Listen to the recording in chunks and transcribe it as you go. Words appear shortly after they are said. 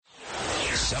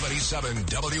77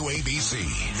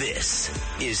 WABC. This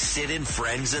is Sid and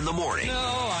Friends in the Morning. No,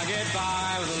 I get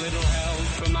by with a little help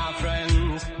from my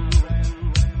friends.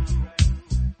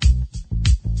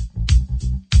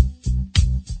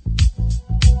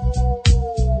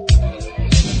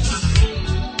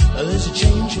 There's a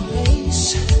change in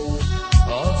pace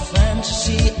of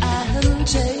fantasy and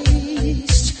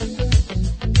taste.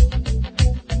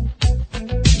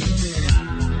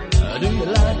 Do you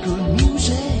like good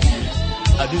music?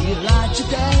 Do you like to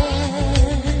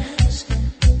dance?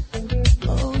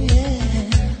 Oh yeah.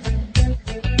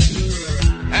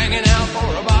 Hanging out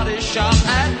for a body shop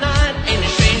at night. Ain't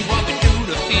ashamed what we do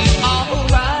to feel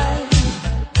alright.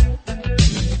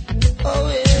 Oh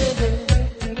yeah.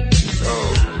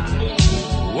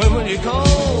 When will you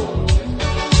call?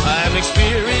 I'm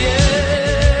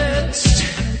experienced.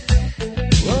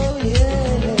 Oh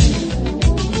yeah.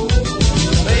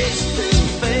 Face to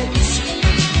face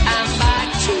and back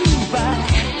to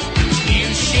back.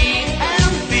 You see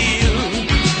and feel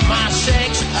my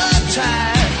sex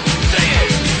attack.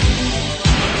 Damn.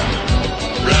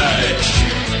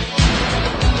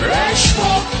 Rush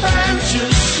for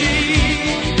fantasy.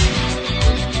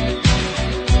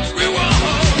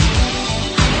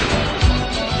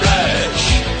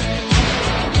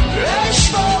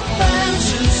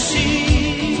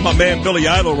 My man Billy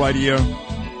Idol right here.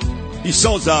 He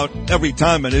sells out every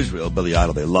time in Israel. Billy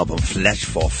Idol, they love him. Flesh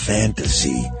for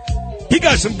Fantasy. He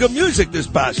got some good music, this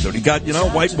bastard. He got,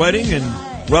 White Wedding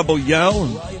and Rebel Yell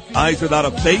and Eyes Without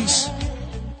a Face.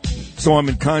 Saw him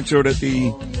in concert at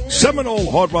the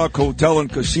Seminole Hard Rock Hotel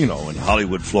and Casino in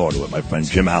Hollywood, Florida with my friend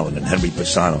Jim Allen and Henry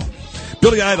Pisano.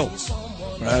 Billy Idol,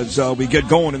 as we get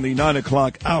going in the 9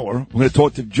 o'clock hour, we're going to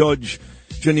talk to Judge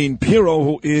Jeanine Pirro,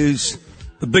 who is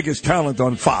the biggest talent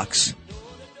on Fox.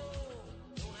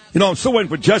 I'm still waiting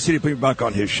for Jesse to put me back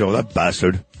on his show, that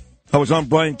bastard. I was on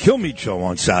Brian Kilmeade's show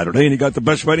on Saturday, and he got the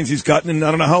best ratings he's gotten in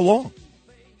I don't know how long.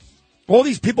 All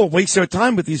these people waste their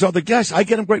time with these other guests. I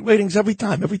get them great ratings every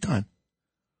time.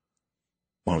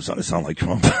 Well, I'm starting to sound like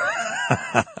Trump,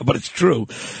 but it's true.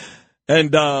 And,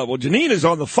 Jeanine is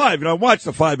on the 5. I watch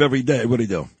the 5 every day. I really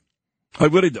do.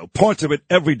 Parts of it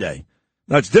every day.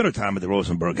 That's dinner time at the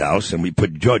Rosenberg house, and we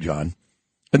put Judge on.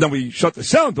 And then we shut the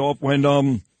sound off when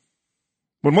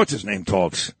what's his name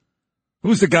talks.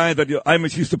 Who's the guy that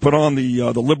Imus used to put on,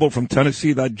 the liberal from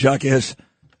Tennessee, that jackass?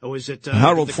 Oh, is it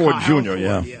Harold Ford Jr.?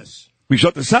 Yeah. Yes. We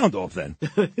shut the sound off then.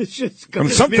 It's just and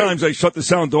sometimes I shut the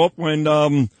sound off when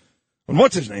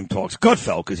what's his name talks,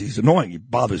 Gutfeld, because he's annoying. He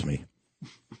bothers me.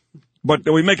 But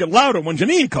we make it louder when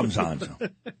Jeanine comes on. So.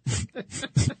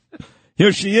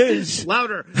 Here she is.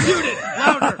 Louder. Mute it.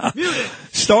 Louder. Mute it.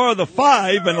 Star of the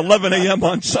 5 and 11 a.m.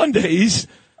 on Sundays,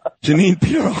 Jeanine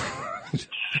Pirro.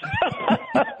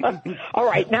 All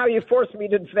right, now you forced me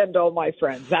to defend all my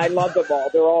friends. I love them all.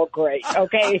 They're all great.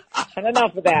 Okay, and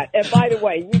enough of that. And by the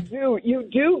way, you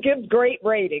do give great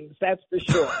ratings. That's for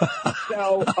sure.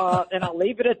 So, and I'll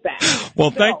leave it at that. Well,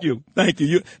 thank you.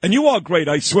 You are great.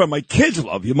 I swear, my kids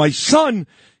love you. My son,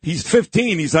 he's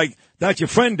 15. He's like, "That's your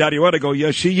friend, Daddy." I ought to go,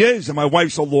 "Yes, she is." And my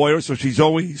wife's a lawyer, so she's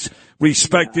always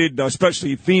respected,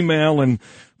 especially female, and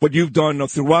what you've done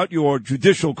throughout your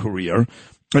judicial career.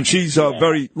 And she's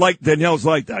very, like, Danielle's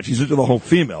like that. She's into the whole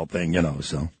female thing,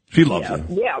 so she loves her.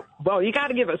 Yeah, well, you got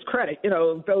to give us credit,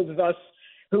 those of us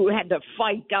who had to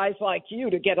fight guys like you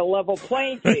to get a level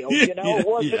playing field, it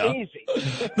wasn't easy.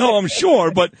 No, I'm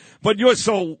sure, but you're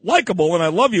so likable, and I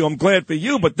love you. I'm glad for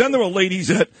you. But then there are ladies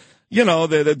that,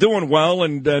 they're doing well,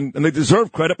 and they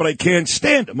deserve credit, but I can't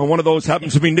stand them. And one of those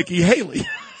happens to be Nikki Haley.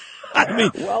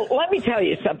 Well, let me tell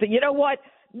you something. You know what?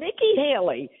 Nikki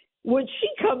Haley, when she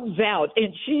comes out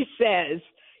and she says,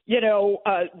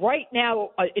 right now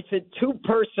it's a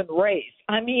two-person race.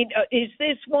 Is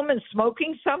this woman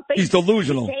smoking something? She's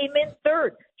delusional. She came in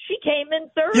third.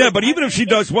 Yeah, but even if she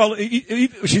does well,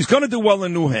 she's going to do well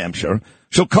in New Hampshire.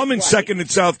 She'll come in second in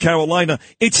South Carolina.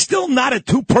 It's still not a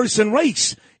two-person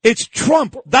race. It's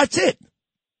Trump. That's it.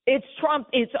 It's Trump.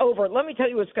 It's over. Let me tell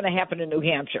you what's going to happen in New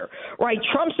Hampshire. Right,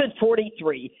 Trump's at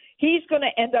 43. He's going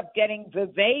to end up getting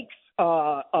Vivek's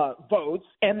votes,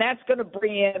 and that's going to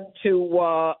bring him to,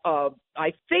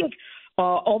 I think,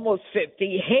 almost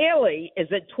 50. Haley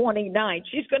is at 29.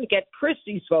 She's going to get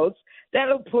Christie's votes.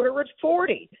 That'll put her at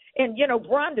 40. And,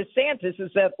 Ron DeSantis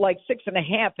is at like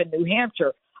 6.5 in New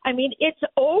Hampshire. It's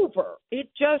over. It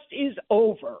just is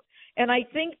over. And I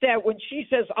think that when she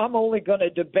says, "I'm only going to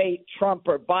debate Trump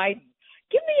or Biden,"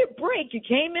 give me a break. You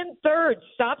came in third.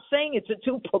 Stop saying it's a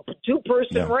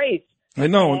two-person race. I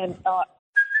know. And,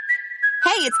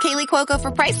 Hey, it's Kaylee Cuoco for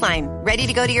Priceline. Ready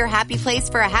to go to your happy place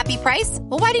for a happy price?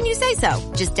 Well, why didn't you say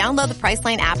so? Just download the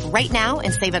Priceline app right now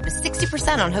and save up to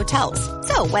 60% on hotels.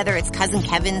 So whether it's Cousin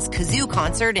Kevin's Kazoo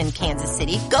Concert in Kansas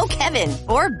City, go Kevin,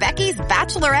 or Becky's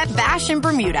Bachelorette Bash in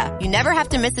Bermuda, you never have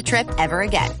to miss a trip ever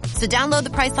again. So download the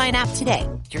Priceline app today.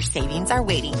 Your savings are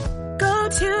waiting. Go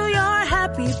to your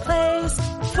happy place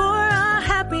for a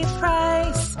happy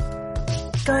price.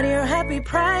 Go to your happy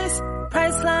price,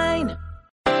 Priceline.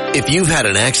 If you've had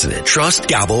an accident, trust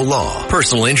Gabo Law,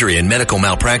 personal injury and medical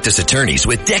malpractice attorneys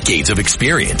with decades of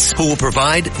experience who will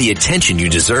provide the attention you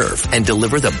deserve and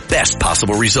deliver the best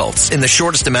possible results in the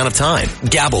shortest amount of time.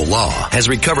 Gabo Law has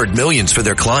recovered millions for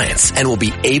their clients and will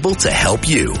be able to help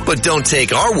you. But don't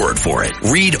take our word for it.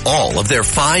 Read all of their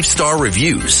 5-star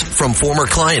reviews from former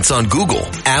clients on Google,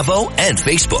 Avo, and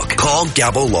Facebook. Call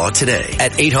Gabo Law today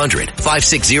at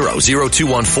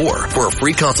 800-560-0214 for a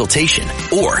free consultation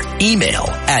or email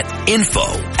at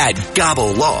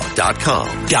info@gabolaw.com.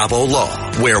 Gabo Law,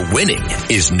 where winning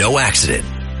is no accident.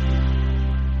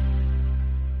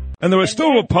 And there are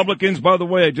still Republicans, by the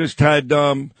way. I just had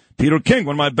Peter King,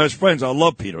 one of my best friends. I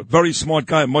love Peter. Very smart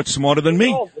guy, much smarter than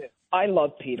me. I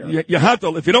love Peter. You have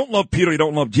to. If you don't love Peter, you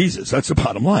don't love Jesus. That's the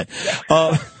bottom line.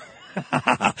 But,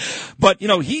 you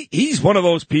know, he's one of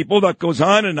those people that goes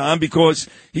on and on because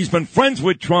he's been friends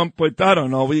with Trump, but I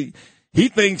don't know. He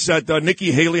thinks that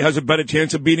Nikki Haley has a better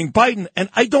chance of beating Biden, and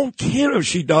I don't care if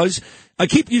she does. I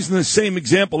keep using the same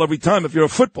example every time. If you're a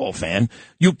football fan,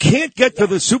 you can't get to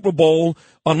the Super Bowl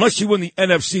unless you win the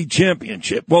NFC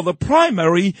Championship. Well, the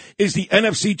primary is the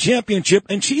NFC Championship,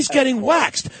 and she's getting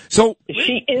waxed. So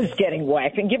she is getting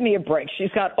waxed. And give me a break.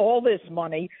 She's got all this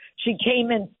money. She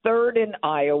came in third in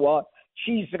Iowa.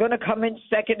 She's going to come in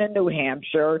second in New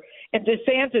Hampshire. And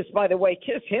DeSantis, by the way,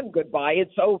 kiss him goodbye.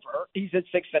 It's over. He's at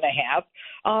 6.5.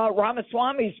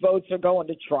 Ramaswamy's votes are going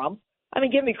to Trump. I mean,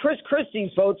 give me Chris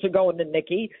Christie's votes are going to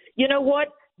Nikki. You know what?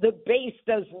 The base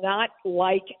does not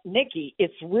like Nikki.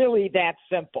 It's really that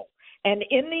simple. And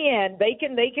in the end, they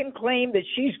can claim that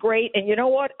she's great. And you know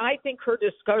what? I think her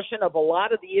discussion of a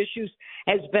lot of the issues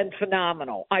has been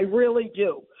phenomenal. I really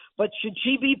do. But should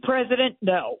she be president?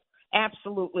 No.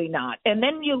 Absolutely not. And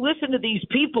then you listen to these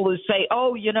people who say,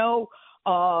 oh, you know,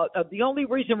 the only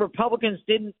reason Republicans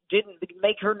didn't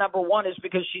make her number one is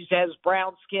because she has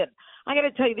brown skin. I got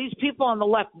to tell you, these people on the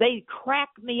left, they crack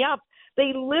me up.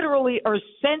 They literally are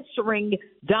censoring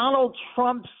Donald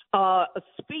Trump's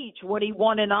speech when he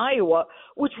won in Iowa,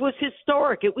 which was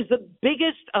historic. It was the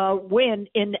biggest win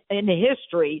in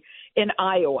history in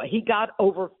Iowa. He got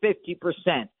over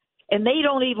 50%. And they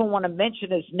don't even want to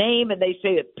mention his name, and they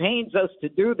say it pains us to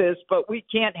do this, but we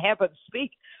can't have him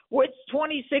speak. Well, it's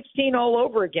 2016 all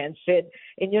over again, Sid.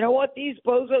 And you know what? These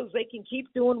bozos, they can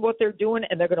keep doing what they're doing,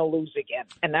 and they're going to lose again.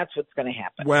 And that's what's going to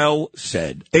happen. Well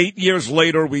said. 8 years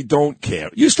later, we don't care.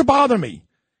 It used to bother me.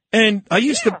 And I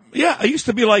used to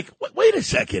be like, wait a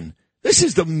second. This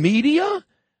is the media?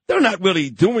 They're not really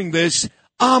doing this.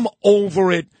 I'm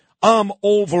over it.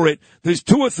 There's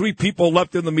 2 or 3 people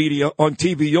left in the media on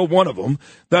TV. You're one of them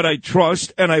that I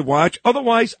trust and I watch.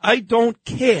 Otherwise, I don't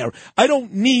care. I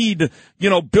don't need,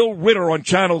 Bill Ritter on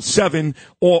Channel 7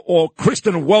 or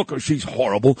Kristen Welker. She's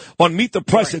horrible on Meet the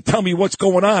Press to tell me what's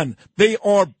going on. They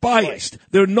are biased.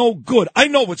 They're no good. I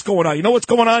know what's going on. You know what's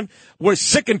going on? We're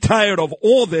sick and tired of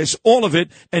all this, all of it,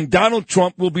 and Donald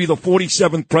Trump will be the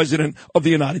 47th president of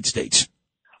the United States.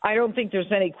 I don't think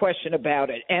there's any question about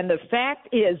it. And the fact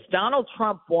is Donald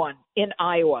Trump won in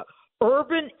Iowa,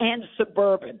 urban and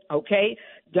suburban, okay?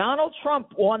 Donald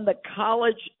Trump won the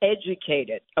college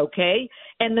educated, okay?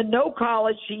 And the no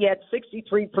college, he had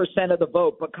 63% of the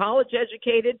vote. But college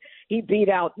educated, he beat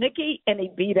out Nikki and he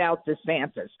beat out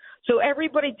DeSantis. So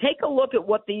everybody take a look at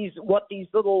what these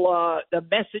little the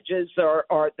messages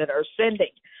are that are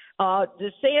sending.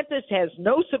 DeSantis has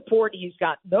no support. He's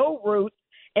got no root.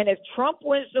 And if Trump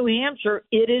wins New Hampshire,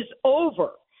 it is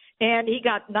over. And he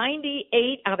got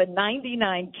 98 out of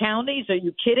 99 counties. Are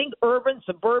you kidding? Urban,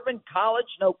 suburban, college,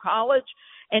 no college.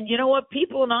 And you know what?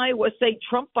 People in Iowa say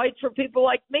Trump fights for people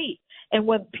like me. And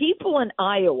when people in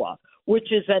Iowa,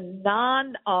 which is a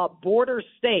non-border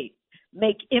state,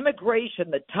 make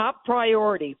immigration the top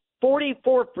priority,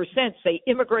 44% say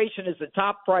immigration is the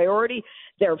top priority.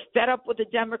 They're fed up with the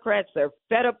Democrats. They're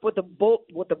fed up with the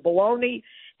baloney,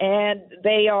 and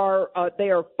they are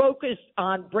focused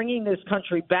on bringing this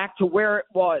country back to where it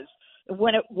was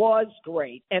when it was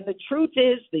great. And the truth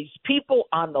is, these people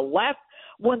on the left,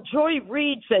 when Joy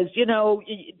Reid says,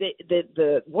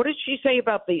 the what did she say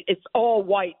about it's all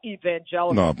white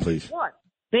evangelical? No, please. What?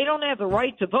 They don't have the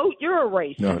right to vote. You're a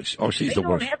racist. No, she's the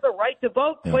worst. They don't have the right to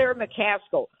vote. Yeah. Claire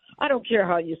McCaskill. I don't care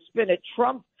how you spin it.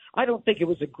 Trump, I don't think it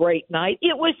was a great night.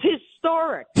 It was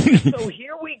historic. So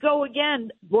here we go again.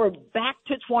 We're back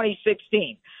to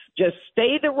 2016. Just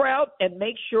stay the route and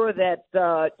make sure that,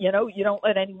 you don't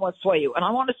let anyone sway you. And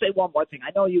I want to say one more thing.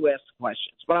 I know you asked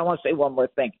questions, but I want to say one more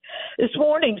thing. This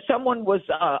morning, someone was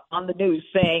on the news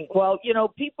saying, well,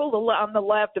 people on the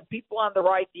left and people on the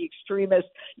right, the extremists,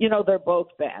 they're both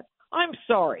bad. I'm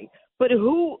sorry. But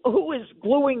who is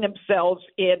gluing themselves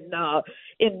in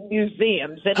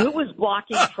museums, and who is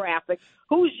blocking traffic?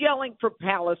 Who's yelling for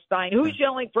Palestine? Who's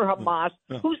yelling for Hamas?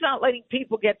 Who's not letting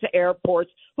people get to airports?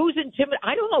 Who's intimidating?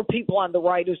 I don't know people on the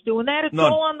right who's doing that. It's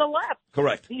all on the left.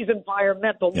 Correct. These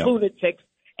environmental lunatics,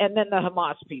 and then the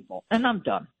Hamas people. And I'm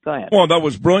done. Go ahead. Well, that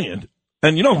was brilliant.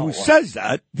 And you know who says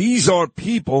that? These are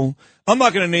people, I'm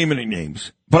not going to name any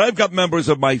names, but I've got members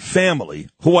of my family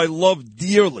who I love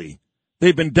dearly.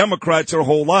 They've been Democrats their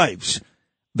whole lives.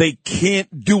 They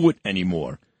can't do it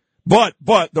anymore. But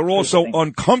they're also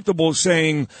uncomfortable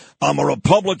saying, I'm a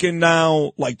Republican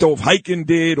now, like Dov Hikind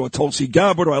did, or Tulsi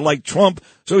Gabbard, or I like Trump.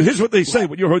 So here's what they say,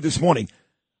 what you heard this morning.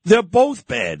 They're both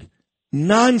bad.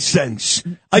 Nonsense.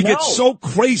 I get so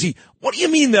crazy. What do you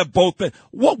mean they're both bad?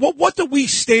 What do we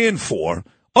stand for?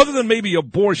 Other than maybe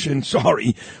abortion,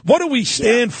 sorry. What do we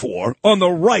stand for on the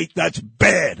right that's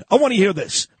bad? I want to hear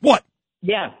this. What?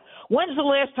 Yeah. When's the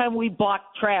last time we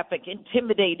blocked traffic,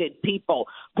 intimidated people,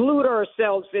 glued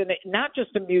ourselves in not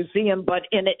just a museum, but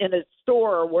in a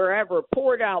store or wherever,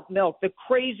 poured out milk, the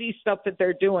crazy stuff that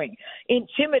they're doing,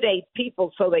 intimidate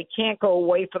people so they can't go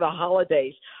away for the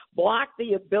holidays, block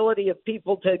the ability of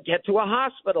people to get to a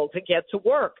hospital, to get to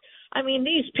work. I mean,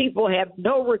 these people have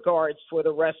no regards for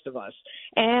the rest of us.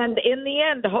 And in the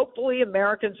end, hopefully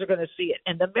Americans are going to see it.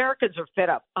 And the Americans are fed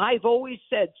up. I've always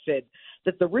said, Sid,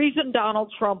 that the reason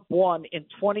Donald Trump won in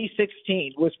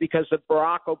 2016 was because of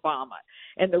Barack Obama.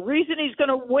 And the reason he's going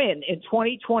to win in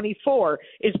 2024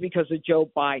 is because of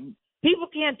Joe Biden. People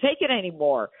can't take it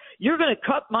anymore. You're going to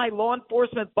cut my law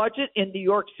enforcement budget in New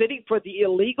York City for the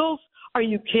illegals? Are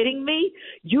you kidding me?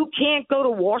 You can't go to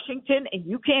Washington and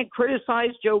you can't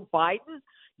criticize Joe Biden?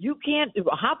 You can't.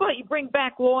 How about you bring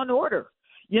back law and order?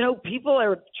 People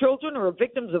are children who are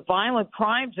victims of violent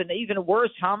crimes and even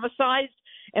worse, homicides.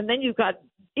 And then you've got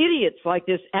idiots like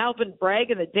this Alvin Bragg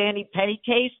and the Danny Petty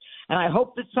case. And I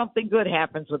hope that something good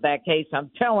happens with that case. I'm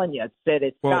telling you, Sid,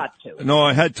 it's got to. No,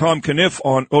 I had Tom Caniff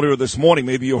on earlier this morning.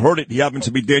 Maybe you heard it. He happens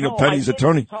to be Daniel Petty's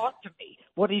attorney. Talk to me.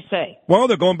 What did he say? Well,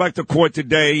 they're going back to court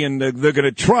today, and they're going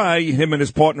to try, him and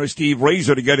his partner, Steve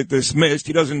Razor, to get it dismissed.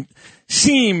 He doesn't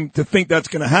seem to think that's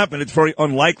going to happen. It's very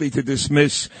unlikely to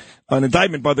dismiss an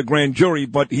indictment by the grand jury,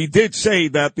 but he did say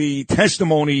that the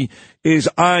testimony is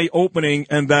eye-opening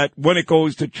and that when it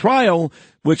goes to trial,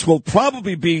 which will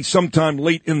probably be sometime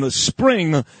late in the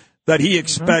spring, that he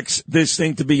expects this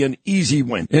thing to be an easy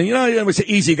win. And, when I say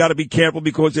easy, you got to be careful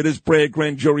because it is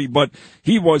grand jury, but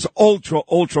he was ultra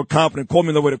confident. Called me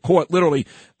on the way to court literally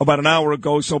about an hour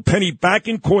ago. So Penny back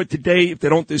in court today. If they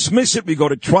don't dismiss it, we go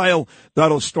to trial.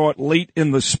 That'll start late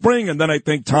in the spring. And then I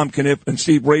think Tom Caniff and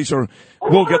Steve Razor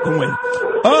will get the win.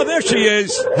 Oh, there she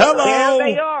is. Hello.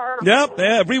 There they are. Yep,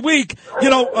 every week.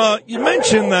 You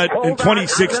mentioned that in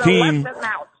 2016.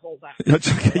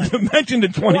 You mentioned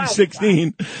in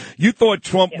 2016, you thought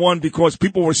Trump won because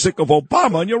people were sick of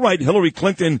Obama. And you're right, Hillary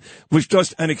Clinton was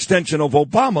just an extension of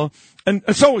Obama. And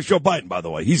so is Joe Biden, by the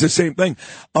way. He's the same thing.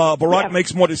 Barack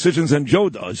makes more decisions than Joe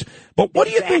does. But what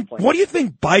do you think? What do you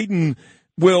think Biden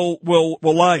will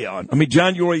rely on? I mean,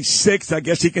 January 6th, I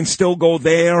guess he can still go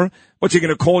there. What's he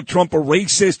going to call Trump a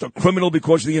racist, a criminal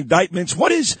because of the indictments?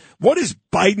 What is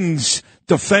Biden's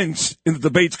defense in the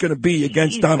debate's going to be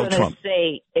against Donald Trump? He's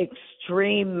going to say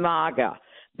extreme MAGA.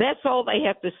 That's all they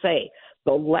have to say.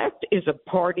 The left is a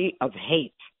party of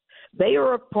hate. They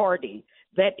are a party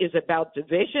that is about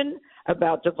division,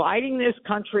 about dividing this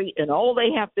country, and all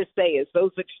they have to say is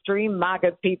those extreme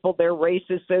MAGA people, they're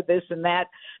racist, they're this and that.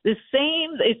 It's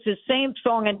the same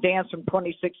song and dance from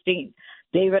 2016.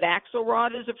 David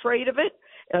Axelrod is afraid of it.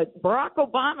 Barack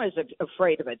Obama is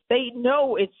afraid of it. They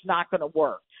know it's not going to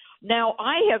work. Now,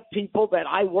 I have people that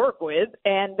I work with,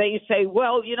 and they say,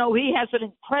 well, he has an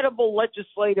incredible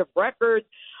legislative record.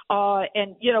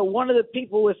 And one of the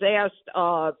people was asked,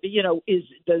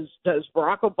 does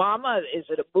Barack Obama, is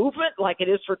it a movement like it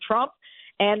is for Trump?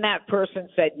 And that person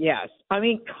said yes. I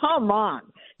mean, come on.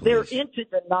 They're into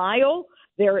denial.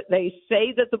 They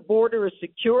say that the border is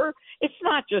secure. It's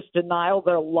not just denial.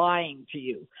 They're lying to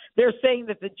you. They're saying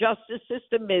that the justice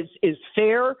system is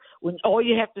fair when all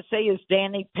you have to say is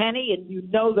Danny Penny,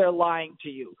 and they're lying to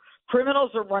you.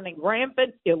 Criminals are running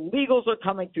rampant. Illegals are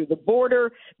coming through the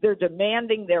border. They're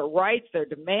demanding their rights. They're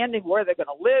demanding where they're going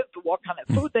to live, what kind of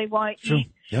food they want to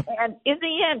eat. Yep. And in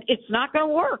the end, it's not going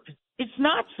to work. It's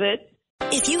not, Sid.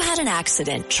 If you had an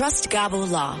accident, trust Gabo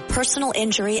Law, personal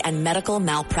injury and medical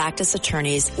malpractice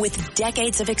attorneys with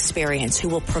decades of experience who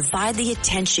will provide the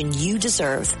attention you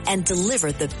deserve and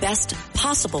deliver the best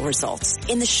possible results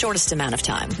in the shortest amount of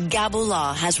time. Gabo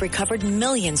Law has recovered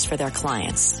millions for their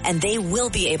clients, and they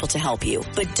will be able to help you.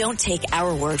 But don't take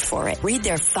our word for it. Read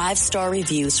their 5-star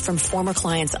reviews from former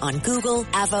clients on Google,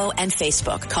 Avo, and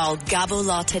Facebook. Call Gabo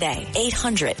Law today,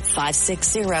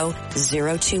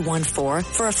 800-560-0214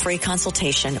 for a free consultation,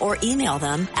 or email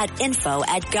them at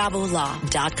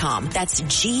info@gabolaw.com. That's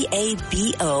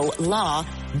GABO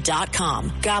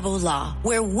law.com. Gabo Law,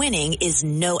 where winning is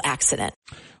no accident.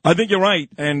 I think you're right,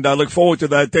 and I look forward to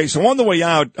that day. So on the way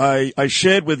out, I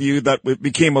shared with you that it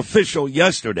became official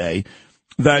yesterday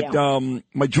that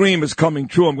my dream is coming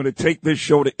true. I'm going to take this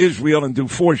show to Israel and do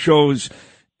 4 shows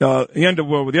the end of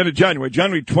January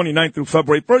 29th through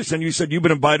February 1st. And you said you've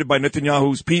been invited by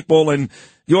Netanyahu's people, and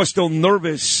you're still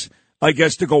nervous, I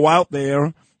guess, to go out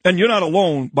there. And you're not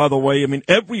alone, by the way. I mean,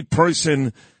 every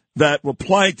person that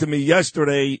replied to me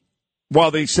yesterday, while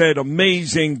they said,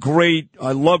 amazing, great,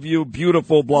 I love you,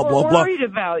 beautiful, blah, blah, blah. We're worried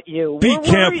about you. Be We're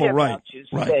careful, worried right. about you,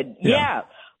 Right. Sid. Yeah. Yeah.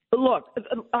 Look,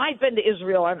 I've been to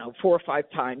Israel, I don't know, 4 or 5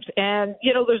 times. And,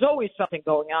 there's always something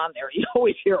going on there. You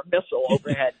always hear a missile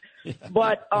overhead.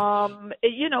 But,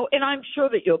 and I'm sure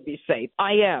that you'll be safe.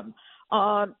 I am.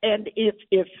 And if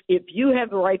you have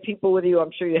the right people with you,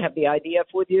 I'm sure you have the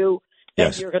IDF with you, then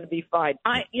Yes. you're going to be fine.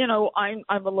 I'm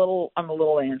a little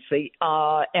antsy,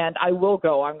 and I will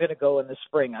go. I'm going to go in the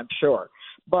spring, I'm sure.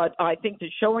 But I think the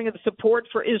showing of the support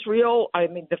for Israel, I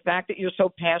mean, the fact that you're so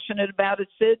passionate about it,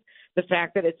 Sid, the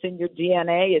fact that it's in your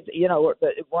DNA,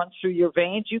 it runs through your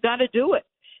veins, you got to do it.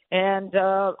 And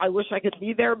I wish I could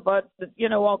be there, but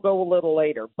I'll go a little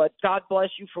later. But God bless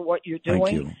you for what you're doing.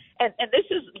 Thank you. And this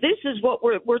is what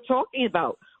we're talking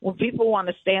about. When people want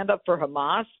to stand up for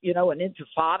Hamas, an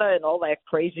intifada and all that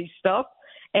crazy stuff,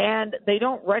 and they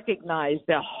don't recognize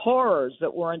the horrors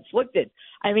that were inflicted.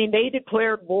 I mean, they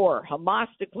declared war. Hamas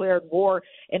declared war,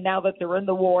 and now that they're in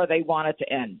the war, they want it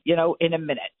to end, in a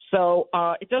minute. So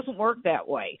it doesn't work that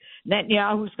way.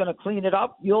 Netanyahu's going to clean it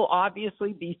up. You'll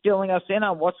obviously be filling us in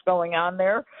on what's going on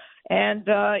there. And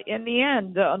in the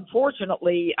end,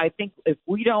 unfortunately, I think if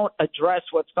we don't address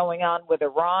what's going on with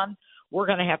Iran, we're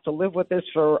going to have to live with this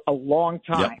for a long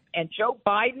time. Yep. And Joe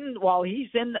Biden, while he's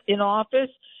in office,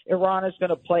 Iran is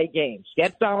going to play games.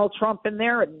 Get Donald Trump in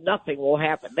there and nothing will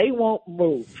happen. They won't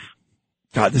move.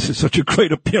 God, this is such a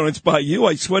great appearance by you.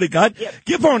 I swear to God. Yep.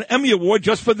 Give her an Emmy Award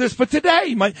just for this for today.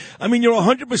 You're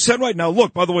 100% right. Now,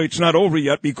 look, by the way, it's not over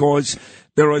yet because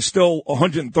there are still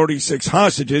 136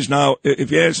 hostages. Now,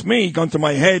 if you ask me, gun to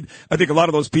my head, I think a lot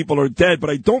of those people are dead, but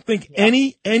I don't think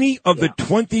any of the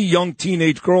 20 young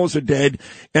teenage girls are dead.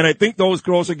 And I think those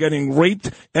girls are getting raped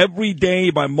every day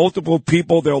by multiple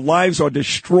people. Their lives are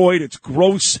destroyed. It's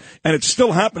gross. And it's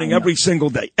still happening every single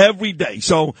day, every day.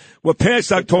 So we're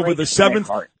past October the 7th.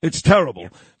 It's terrible.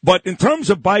 But in terms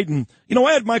of Biden,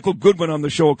 I had Michael Goodwin on the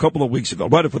show a couple of weeks ago,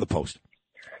 right for the Post.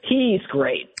 He's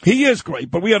great. He is great,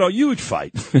 but we had a huge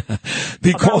fight.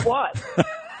 Because, About what?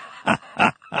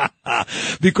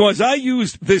 because I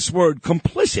used this word,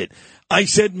 complicit. I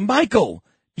said, Michael,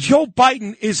 Joe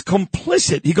Biden is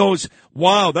complicit. He goes,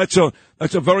 wow, that's a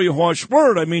very harsh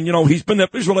word. I mean, he's been there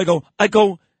for Israel. I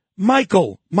go,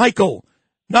 Michael,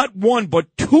 not one, but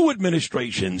 2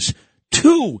 administrations,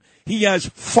 2. He has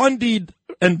funded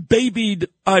and babied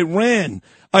Iran.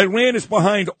 Iran is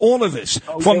behind all of this,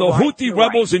 from the Houthi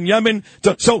rebels in Yemen.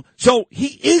 So he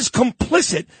is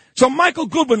complicit. So Michael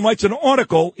Goodwin writes an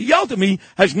article. He yelled at me,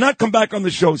 has not come back on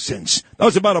the show since. That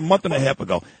was about a month and a half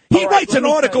ago. He writes an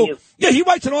article. Yeah, he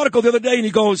writes an article the other day, and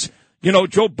he goes,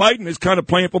 Joe Biden is kind of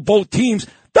playing for both teams.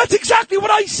 That's exactly what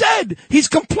I said. He's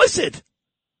complicit.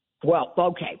 Well,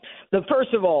 okay.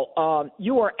 First of all,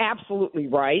 you are absolutely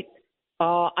right.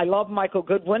 I love Michael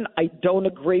Goodwin. I don't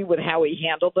agree with how he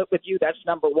handled it with you. That's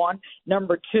number one.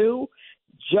 Number 2,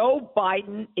 Joe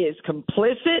Biden is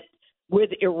complicit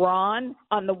with Iran.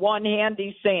 On the one hand,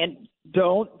 he's saying,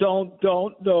 don't,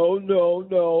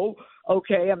 no.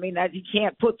 Okay, I mean, that he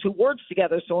can't put 2 words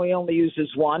together, so he only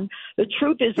uses one. The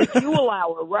truth is, if you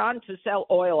allow Iran to sell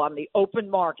oil on the open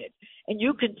market and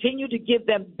you continue to give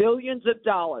them billions of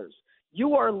dollars,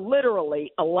 you are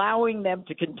literally allowing them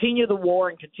to continue the war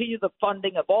and continue the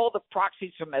funding of all the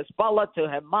proxies from Hezbollah to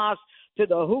Hamas to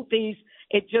the Houthis.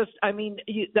 This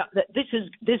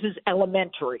is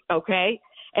elementary, okay?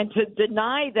 And to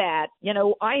deny that, you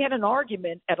know, I had an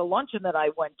argument at a luncheon that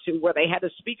I went to where they had a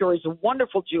speaker. He's a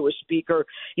wonderful Jewish speaker.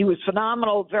 He was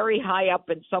phenomenal, very high up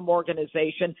in some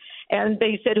organization. And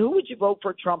they said, who would you vote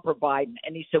for, Trump or Biden?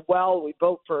 And he said, well, we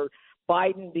vote for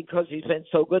Biden because he's been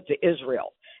so good to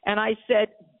Israel. And I said,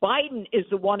 Biden is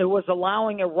the one who was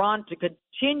allowing Iran to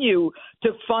continue to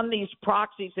fund these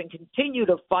proxies and continue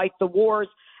to fight the wars,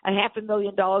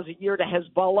 $500,000 a year to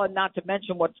Hezbollah, not to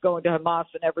mention what's going to Hamas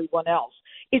and everyone else.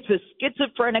 It's a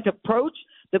schizophrenic approach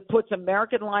that puts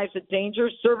American lives at danger.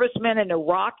 Servicemen in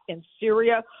Iraq and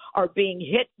Syria are being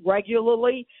hit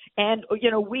regularly. And, you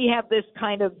know, we have this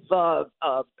kind of,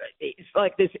 it's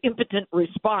like this impotent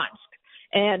response.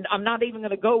 And I'm not even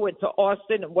going to go into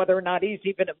Austin and whether or not he's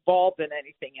even involved in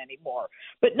anything anymore.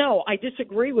 But no, I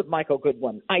disagree with Michael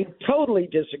Goodwin. I totally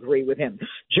disagree with him.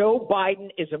 Joe Biden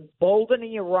is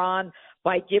emboldening Iran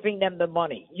by giving them the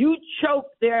money. You choke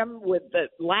them with the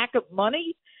lack of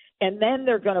money, and then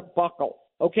they're going to buckle.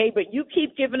 Okay, but you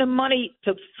keep giving them money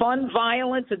to fund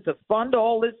violence and to fund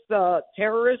all this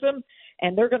terrorism,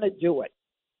 and they're going to do it.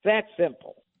 That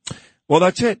simple. Well,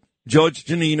 that's it. Judge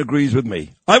Jeanine agrees with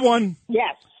me. I won.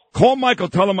 Yes. Call Michael.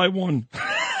 Tell him I won.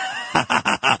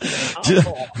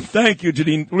 Thank you,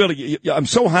 Jeanine. Really, I'm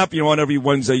so happy you're on every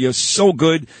Wednesday. You're so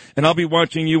good. And I'll be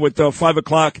watching you at 5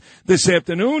 o'clock this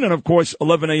afternoon. And, of course,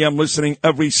 11 a.m. listening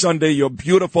every Sunday. You're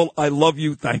beautiful. I love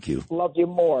you. Thank you. Love you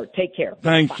more. Take care.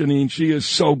 Thanks, Jeanine. She is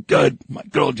so good. My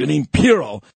girl, Jeanine Pirro.